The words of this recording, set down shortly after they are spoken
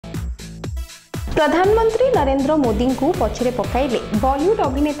प्रधानमंत्री नरेंद्र मोदी को पछरे पकाइले बॉलीवुड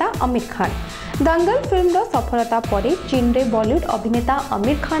अभिनेता आमिर खान। दंगल फिल्म सफलता पर चीन रे बॉलीवुड अभिनेता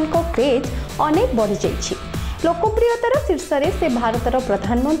आमिर खान को क्रेज अनेक बढ़ी जाइछि। लोकप्रियतार शीर्ष से भारतर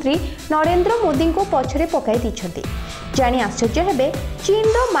प्रधानमंत्री नरेंद्र मोदी को पछरे पकाई दैछन्ति। जानी आश्चर्य हेबे चीन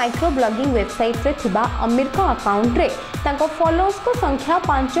रो माइक्रो ब्लॉगिंग वेबसाइट रे थिबा आमिर को अकाउंट रे तांको फॉलोअर्स को संख्या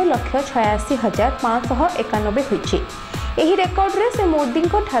 5,86,591 होइछि। एही रेकॉर्ड रे से मोदी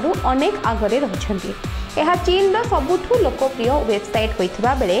को ठारू अनेक आगरे रहिछन्ति। यह चीन रो सबुठु लोकप्रिय वेबसाइट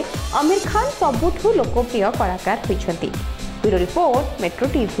होइथिबा बेले आमिर खान सबुठु लोकप्रिय कलाकार होइछन्ति। Bureau report, metro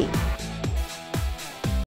TV.